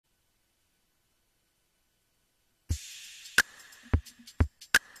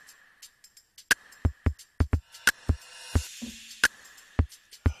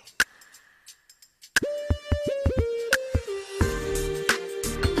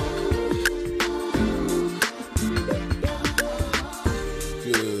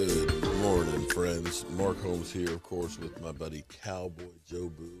Holmes here, of course, with my buddy Cowboy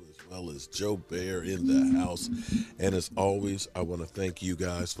Jobu, as well as Joe Bear in the house. And as always, I want to thank you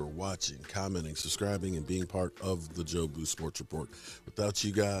guys for watching, commenting, subscribing, and being part of the Jobu Sports Report. Without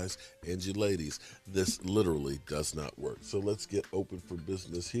you guys and you ladies, this literally does not work. So let's get open for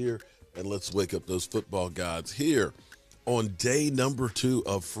business here, and let's wake up those football gods here on day number 2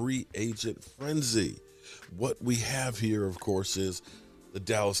 of Free Agent Frenzy. What we have here, of course, is the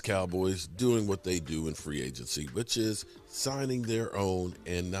Dallas Cowboys doing what they do in free agency, which is signing their own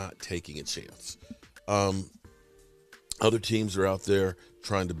and not taking a chance. Other teams are out there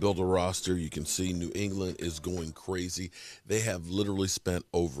trying to build a roster. You can see New England is going crazy. They have literally spent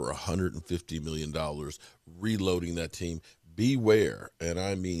over $150 million reloading that team. Beware, and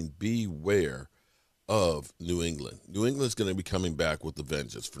I mean beware, of New England. New England's going to be coming back with a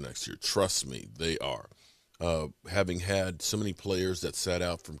vengeance for next year. Trust me, they are. Having had so many players that sat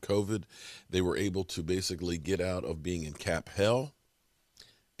out from COVID, they were able to basically get out of being in cap hell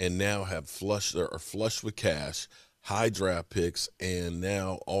and now are flush with cash, high draft picks, and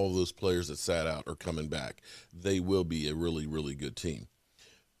now all those players that sat out are coming back. They will be a really, really good team.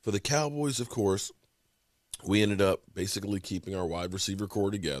 For the Cowboys, of course, we ended up basically keeping our wide receiver core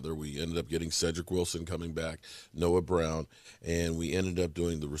together. We ended up getting Cedric Wilson coming back, Noah Brown, and we ended up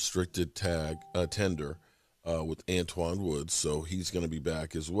doing the restricted tender with Antoine Woods, so he's going to be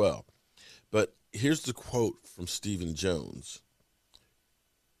back as well. But here's the quote from Stephen Jones.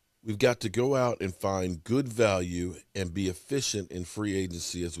 We've got to go out and find good value and be efficient in free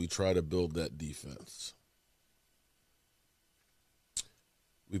agency as we try to build that defense.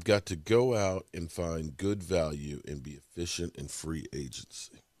 We've got to go out and find good value and be efficient in free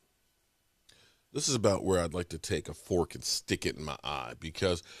agency. This is about where I'd like to take a fork and stick it in my eye,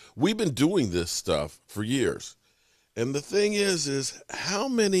 because we've been doing this stuff for years. And the thing is how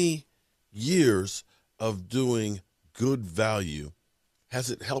many years of doing good value has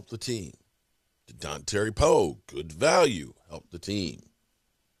it helped the team? Did Terry Poe, good value, help the team?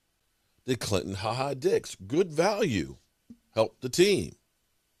 Did Clinton Ha-Ha Dix, good value, help the team?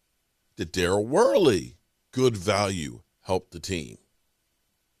 Did Darryl Worley, good value, help the team?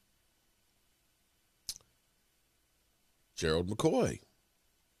 Gerald McCoy,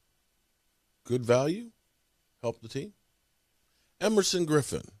 good value, help the team. Emerson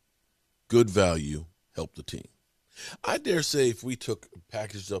Griffin, good value, help the team. I dare say if we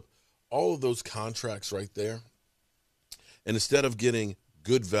packaged up all of those contracts right there, and instead of getting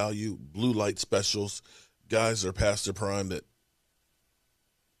good value, blue light specials, guys that are past their prime that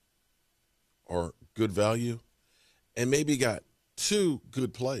are good value, and maybe got 2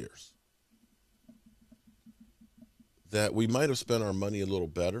 good players, that we might have spent our money a little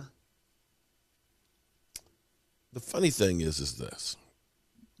better. The funny thing is this.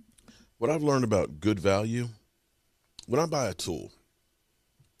 What I've learned about good value, when I buy a tool,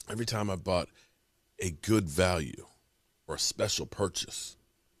 every time I bought a good value or a special purchase,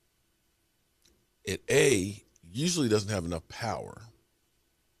 it A, usually doesn't have enough power.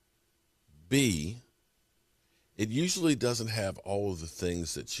 B, it usually doesn't have all of the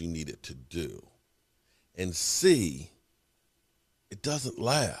things that you need it to do. And C, it doesn't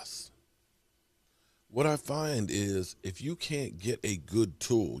last. What I find is if you can't get a good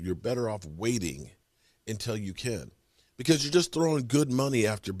tool, you're better off waiting until you can, because you're just throwing good money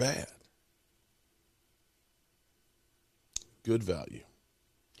after bad. Good value.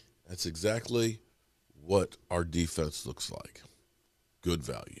 That's exactly what our defense looks like. Good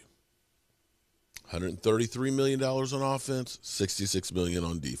value. $133 million on offense, $66 million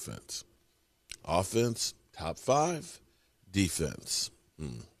on defense. Offense, top 5. Defense,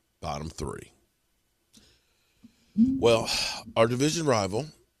 bottom 3. Well, our division rival,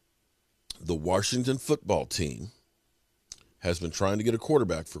 the Washington football team, has been trying to get a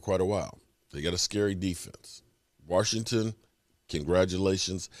quarterback for quite a while. They got a scary defense. Washington,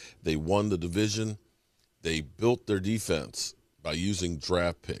 congratulations. They won the division. They built their defense by using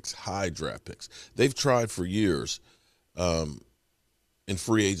draft picks, high draft picks. They've tried for years in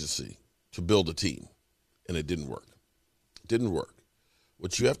free agency to build a team, and it didn't work. It didn't work.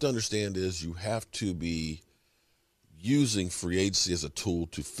 What you have to understand is you have to be using free agency as a tool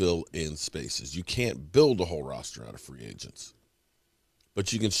to fill in spaces. You can't build a whole roster out of free agents,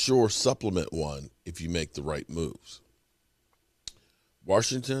 but you can sure supplement one if you make the right moves.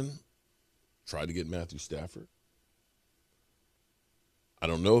 Washington tried to get Matthew Stafford. I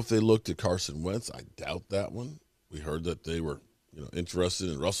don't know if they looked at Carson Wentz. I doubt that one. We heard that they were, interested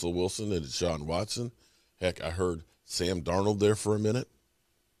in Russell Wilson and Deshaun Watson. Heck, I heard Sam Darnold there for a minute.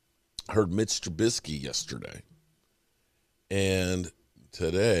 I heard Mitch Trubisky yesterday. And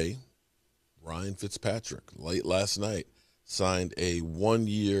today, Ryan Fitzpatrick, late last night, signed a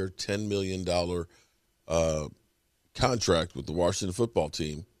 1-year, $10 million contract with the Washington football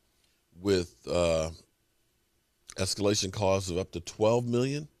team with escalation clause of up to $12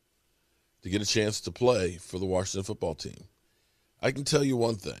 million to get a chance to play for the Washington football team. I can tell you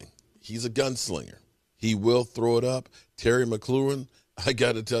one thing. He's a gunslinger. He will throw it up. Terry McLaurin, I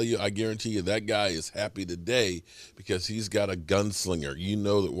got to tell you, I guarantee you that guy is happy today because he's got a gunslinger. You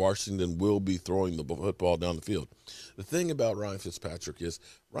know that Washington will be throwing the football down the field. The thing about Ryan Fitzpatrick is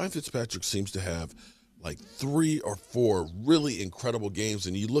Ryan Fitzpatrick seems to have like 3 or 4 really incredible games,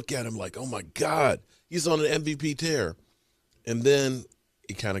 and you look at him like, oh, my God, he's on an MVP tear. And then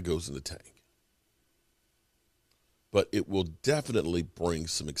he kind of goes in the tank. But it will definitely bring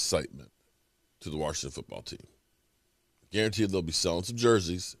some excitement to the Washington football team. Guaranteed they'll be selling some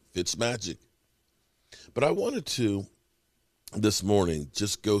jerseys, Fitzmagic. But I wanted to, this morning,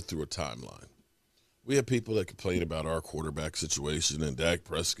 just go through a timeline. We have people that complain about our quarterback situation and Dak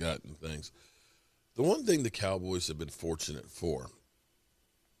Prescott and things. The one thing the Cowboys have been fortunate for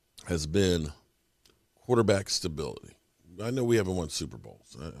has been quarterback stability. I know we haven't won Super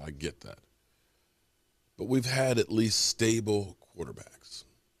Bowls. I get that. But we've had at least stable quarterbacks.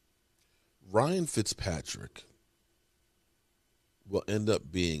 Ryan Fitzpatrick will end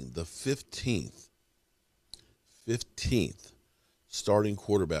up being the 15th starting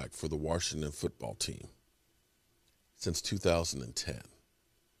quarterback for the Washington football team since 2010.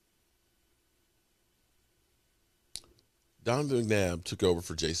 Donovan McNabb took over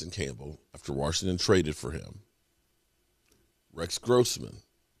for Jason Campbell after Washington traded for him. Rex Grossman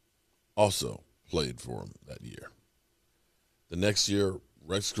also played for him that year. The next year,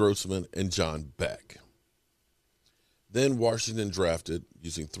 Rex Grossman and John Beck. Then Washington drafted,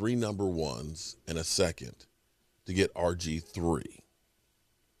 using 3 number 1s and a second, to get RG3.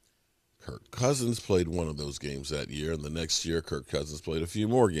 Kirk Cousins played one of those games that year, and the next year Kirk Cousins played a few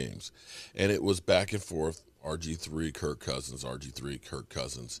more games. And it was back and forth, RG3, Kirk Cousins, RG3, Kirk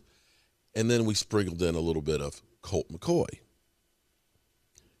Cousins. And then we sprinkled in a little bit of Colt McCoy.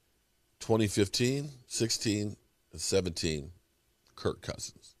 2015, 16, and 17, Kirk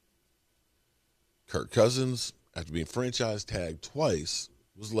Cousins. Kirk Cousins, after being franchise tagged twice,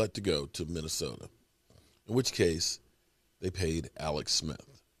 was let to go to Minnesota, in which case they paid Alex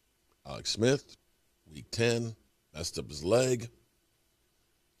Smith. Alex Smith, week 10, messed up his leg.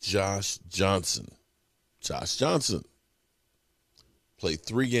 Josh Johnson played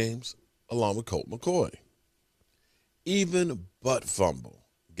 3 games along with Colt McCoy. Even butt fumble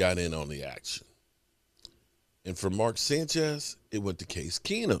got in on the action. And for Mark Sanchez, it went to Case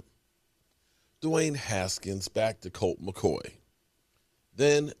Keenum. Dwayne Haskins back to Colt McCoy.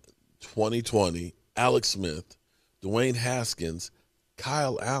 Then 2020, Alex Smith, Dwayne Haskins,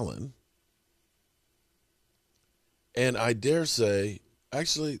 Kyle Allen. And I dare say,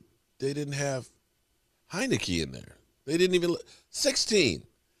 actually, they didn't have Heineke in there. They didn't even, 16.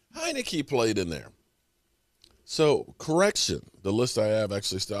 Heineke played in there. So, correction, the list I have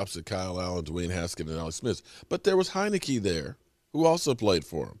actually stops at Kyle Allen, Dwayne Haskins, and Alex Smith. But there was Heineke there, who also played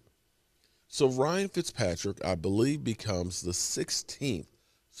for him. So Ryan Fitzpatrick, I believe, becomes the 16th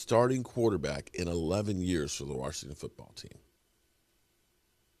starting quarterback in 11 years for the Washington football team.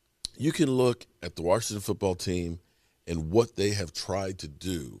 You can look at the Washington football team and what they have tried to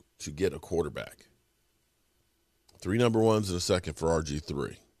do to get a quarterback. 3 number 1s and a second for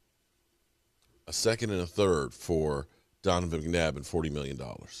RG3. A second and a third for Donovan McNabb and $40 million.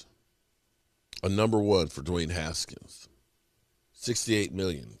 A number 1 for Dwayne Haskins. $68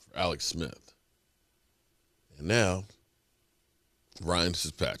 million for Alex Smith. And now, Ryan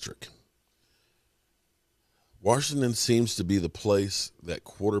Fitzpatrick. Washington seems to be the place that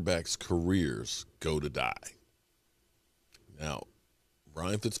quarterbacks' careers go to die. Now,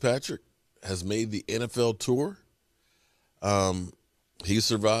 Ryan Fitzpatrick has made the NFL tour. He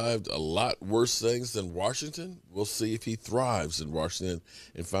survived a lot worse things than Washington. We'll see if he thrives in Washington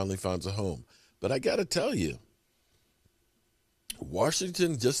and finally finds a home. But I got to tell you,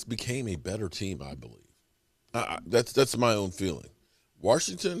 Washington just became a better team, I believe. That's my own feeling.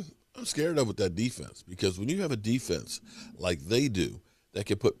 Washington, I'm scared of with that defense, because when you have a defense like they do that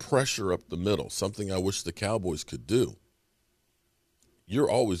can put pressure up the middle, something I wish the Cowboys could do, you're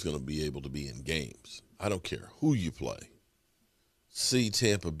always going to be able to be in games. I don't care who you play. See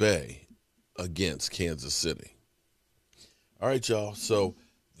Tampa Bay against Kansas City. All right, y'all. So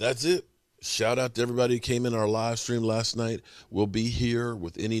that's it. Shout out to everybody who came in our live stream last night. We'll be here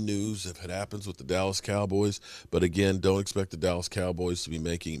with any news if it happens with the Dallas Cowboys. But again, don't expect the Dallas Cowboys to be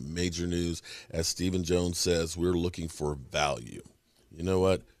making major news. As Stephen Jones says, we're looking for value. You know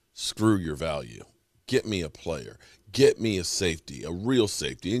what? Screw your value. Get me a player. Get me a safety, a real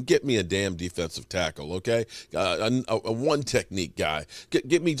safety, and get me a damn defensive tackle, okay? A one technique guy.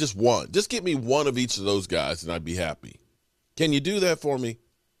 Get me just one. Just get me one of each of those guys, and I'd be happy. Can you do that for me?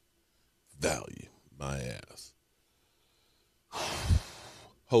 Value my ass.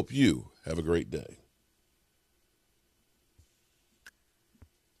 Hope you have a great day.